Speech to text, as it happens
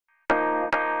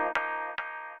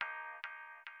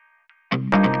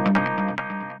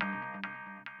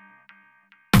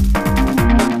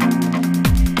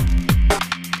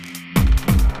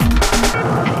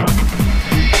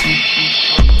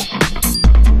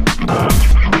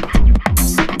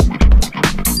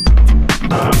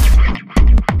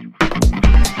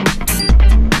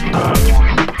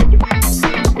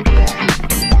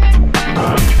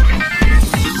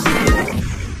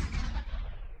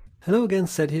again,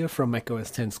 Seth here from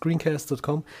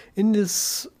macOS10screencast.com. In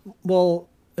this,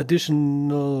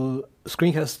 additional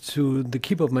screencast to the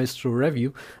Keyboard Maestro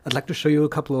review, I'd like to show you a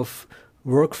couple of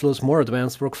workflows, more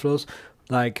advanced workflows,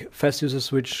 like fast user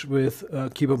switch with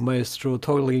Keyboard Maestro,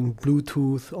 toggling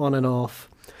Bluetooth on and off,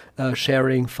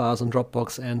 sharing files on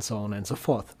Dropbox, and so on and so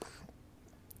forth.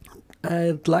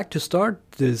 I'd like to start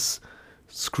this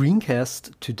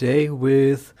screencast today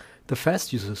with the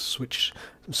fast user switch.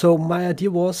 So my idea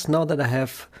was, now that I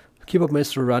have Keyboard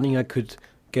Maestro running, I could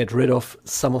get rid of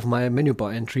some of my menu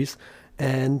bar entries.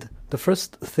 And the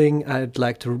first thing I'd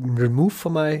like to remove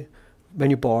from my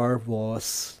menu bar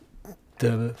was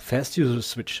the fast user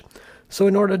switch. So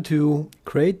in order to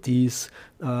create these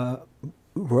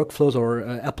workflows or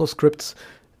Apple scripts,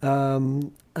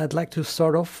 I'd like to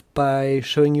start off by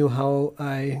showing you how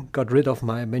I got rid of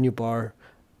my menu bar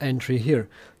entry here.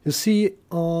 You see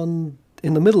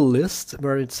in the middle list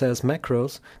where it says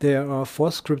macros, there are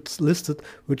 4 scripts listed,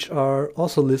 which are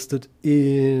also listed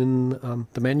in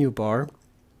the menu bar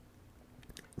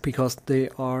because they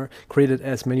are created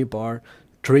as menu bar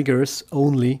triggers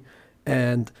only,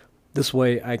 and this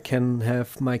way I can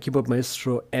have my Keyboard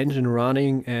Maestro engine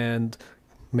running and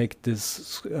make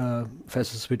this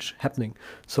faster switch happening.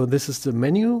 So this is the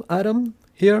menu item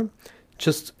here,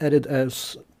 just add it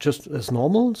as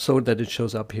normal so that it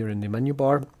shows up here in the menu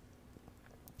bar.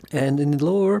 And in the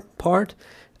lower part,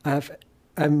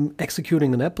 I'm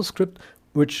executing an Apple script,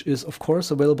 which is of course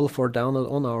available for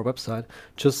download on our website.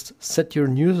 Just set your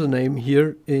username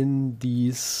here in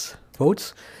these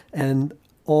votes, and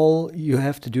all you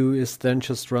have to do is then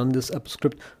just run this Apple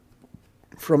script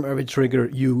from every trigger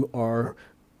you want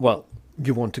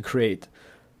to create.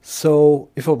 So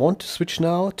if I want to switch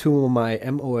now to my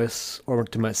MOS or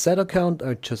to my set account,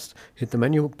 I just hit the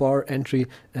menu bar entry,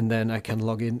 and then I can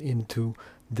log into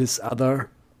this other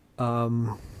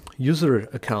user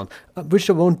account, which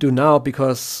I won't do now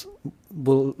because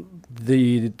the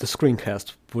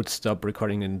screencast would stop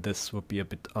recording, and this would be a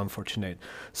bit unfortunate.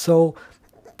 So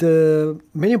the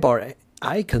menu bar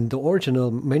icon, the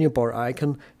original menu bar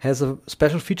icon, has a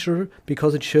special feature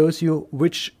because it shows you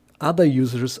which other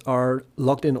users are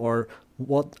logged in, or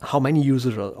how many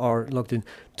users are logged in.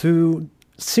 To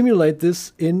simulate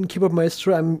this in Keyboard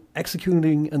Maestro, I'm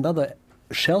executing another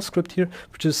shell script here,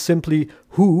 which is simply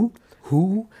who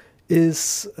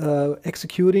is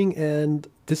executing and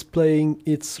displaying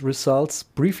its results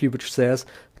briefly, which says,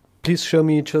 please show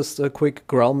me just a quick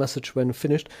growl message when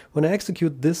finished. When I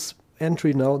execute this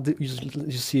entry now,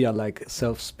 you see I like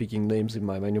self-speaking names in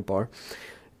my menu bar.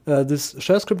 This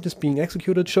shell script is being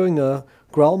executed, showing a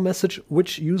growl message,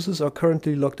 which users are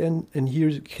currently logged in, and here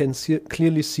you can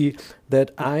clearly see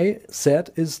that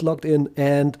Seth is logged in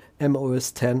and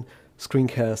MOS 10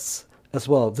 screencasts as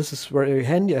well. This is very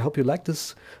handy. I hope you like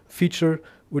this feature,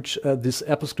 which this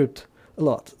Apple script a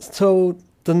lot. So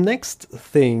the next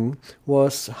thing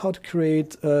was how to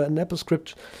create an Apple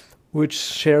script which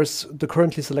shares the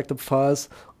currently selected files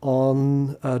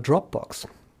on Dropbox.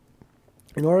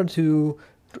 In order to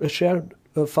share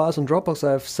files on Dropbox,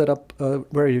 I've set up a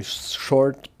very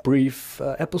short, brief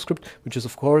Apple script, which is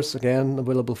of course again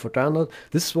available for download.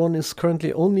 This one is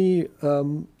currently only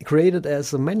created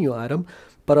as a menu item,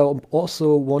 but I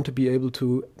also want to be able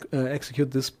to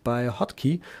execute this by a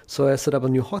hotkey. So I set up a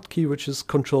new hotkey, which is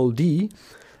Control D,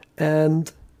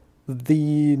 and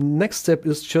the next step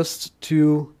is just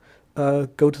to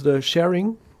go to the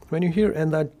sharing menu here,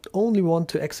 and I only want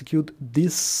to execute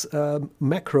this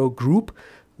macro group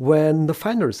when the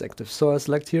Finder is active. So I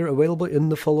select here available in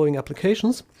the following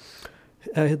applications.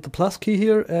 I hit the plus key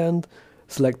here and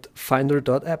select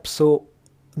finder.app. So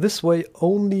this way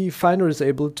only Finder is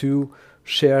able to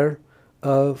share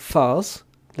files.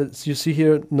 As you see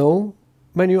here, no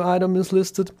menu item is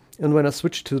listed. And when I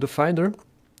switch to the Finder,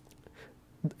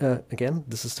 again,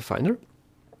 this is the Finder.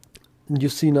 And you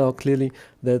see now clearly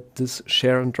that this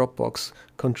share on Dropbox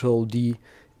Control D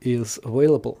is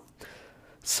available.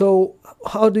 So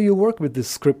how do you work with this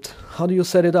script? How do you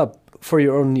set it up for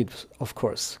your own needs, of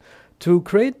course? To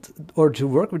create or to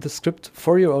work with the script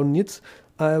for your own needs,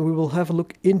 we will have a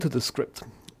look into the script.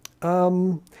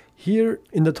 Here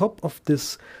in the top of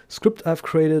this script, I've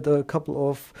created a couple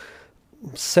of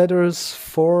setters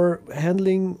for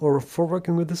handling or for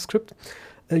working with the script.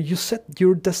 You set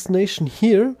your destination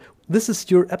here. This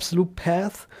is your absolute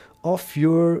path of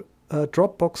your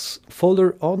Dropbox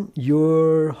folder on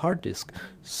your hard disk.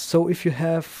 So if you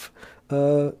have,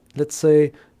 let's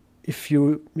say, if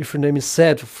your name is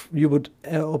Seth, you would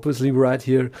obviously write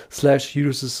here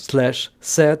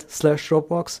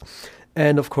 /users/Seth/Dropbox,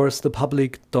 and of course the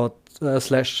public dot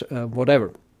 /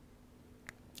 whatever.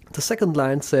 The second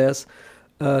line says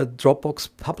Dropbox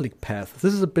public path.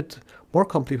 This is a bit more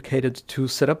complicated to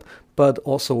set up, but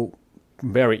also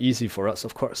very easy for us,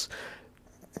 of course.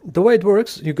 The way it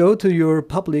works, you go to your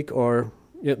public or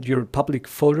your public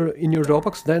folder in your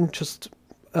Dropbox, then just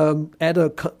add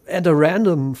a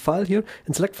random file here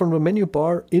and select from the menu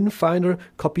bar in Finder,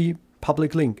 copy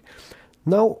public link.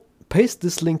 Now paste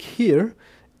this link here,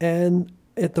 and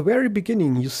at the very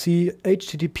beginning you see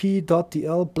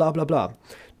http.dl blah blah blah.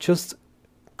 Just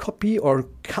copy or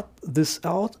cut this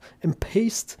out and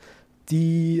paste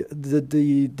the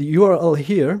URL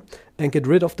here and get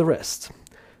rid of the rest.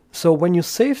 So when you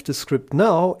save the script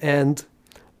now and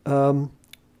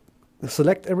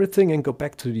select everything and go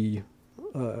back to the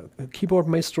Keyboard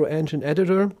Maestro engine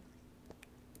editor,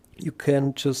 you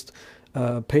can just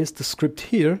paste the script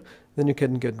here, then you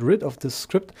can get rid of this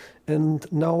script. And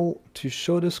now to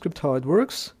show the script how it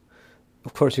works,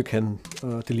 of course you can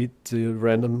delete the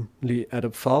randomly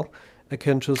added file. I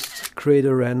can just create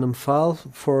a random file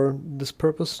for this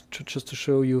purpose, just to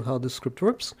show you how this script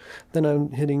works. Then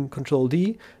I'm hitting Control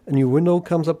D, a new window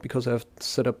comes up because I've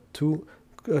set up two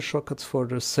shortcuts for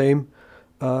the same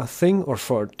thing, or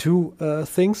for two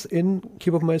things in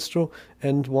Keyboard Maestro.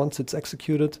 And once it's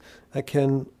executed, I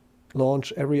can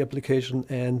launch every application,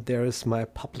 and there is my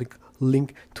public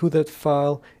link to that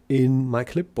file in my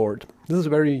clipboard. This is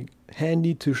very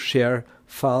handy to share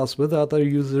files with other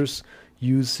users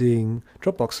using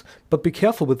Dropbox. But be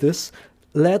careful with this.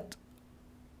 Let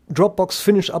Dropbox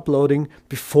finish uploading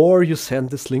before you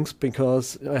send these links,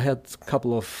 because I had a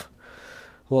couple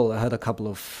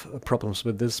of problems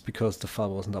with this because the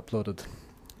file wasn't uploaded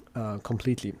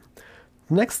completely.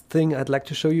 Next thing I'd like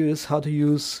to show you is how to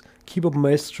use Keyboard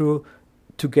Maestro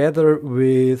together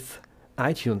with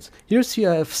iTunes. Here you see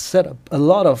I have set up a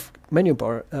lot of menu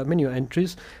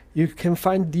entries. You can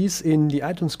find these in the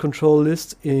iTunes control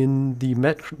list, in the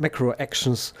macro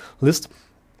actions list.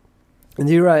 And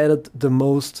here I added the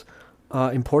most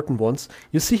important ones.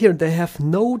 You see here they have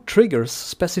no triggers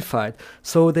specified,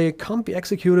 so they can't be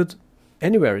executed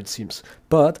anywhere, it seems.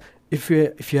 But if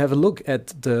you have a look at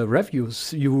the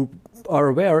reviews, you are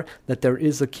aware that there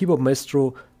is a Keyboard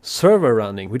Maestro server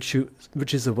running, which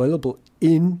is available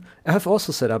in. I have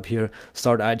also set up here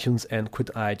Start iTunes and Quit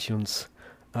iTunes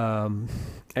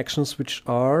actions, which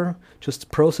are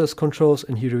just process controls.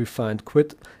 And here we find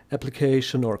quit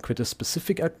application, or quit a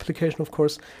specific application, of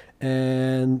course,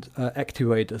 and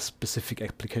activate a specific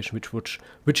application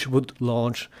which would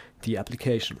launch the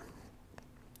application.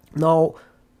 Now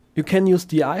you can use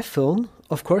the iPhone,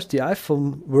 of course, the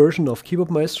iPhone version of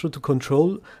Keyboard Maestro to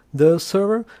control the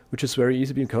server, which is very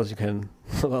easy because you can,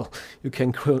 you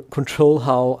can control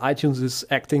how iTunes is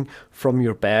acting from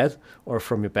your bed or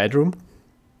from your bedroom.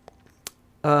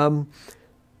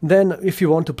 Then if you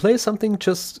want to play something,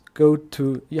 just go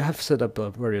to, you have set up a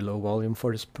very low volume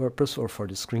for this purpose or for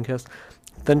this screencast,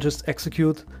 then just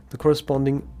execute the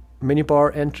corresponding menu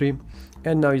bar entry,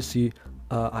 and now you see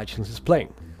iTunes is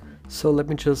playing. So let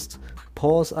me just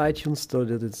pause iTunes so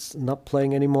that it's not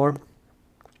playing anymore,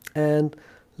 and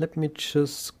let me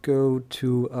just go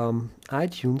to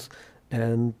iTunes,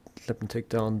 and let me take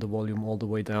down the volume all the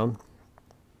way down.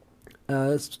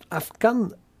 I've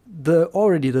done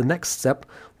already the next step,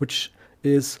 which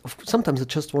is sometimes I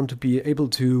just want to be able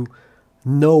to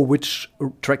know which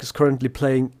track is currently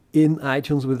playing in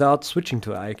iTunes without switching to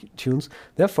iTunes.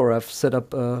 Therefore, I've set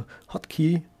up a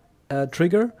hotkey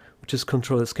trigger, which is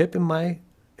Control Escape in my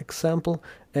example.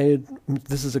 And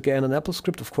this is again an Apple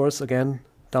script, of course, again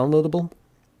downloadable.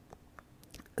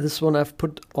 This one I've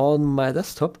put on my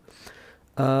desktop.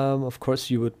 Of course,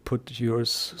 you would put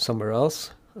yours somewhere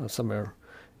else, somewhere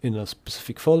in a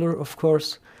specific folder, of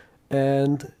course,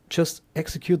 and just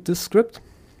execute this script,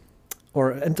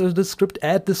 or enter the script,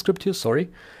 add the script here, sorry.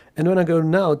 And when I go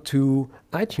now to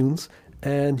iTunes,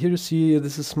 and here you see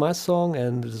this is my song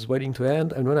and this is waiting to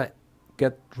end, and when I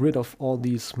get rid of all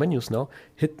these menus now,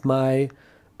 hit my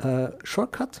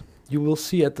shortcut, you will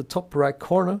see at the top right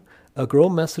corner a grow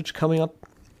message coming up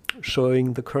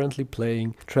showing the currently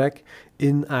playing track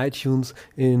in iTunes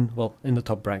in the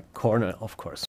top right corner, of course.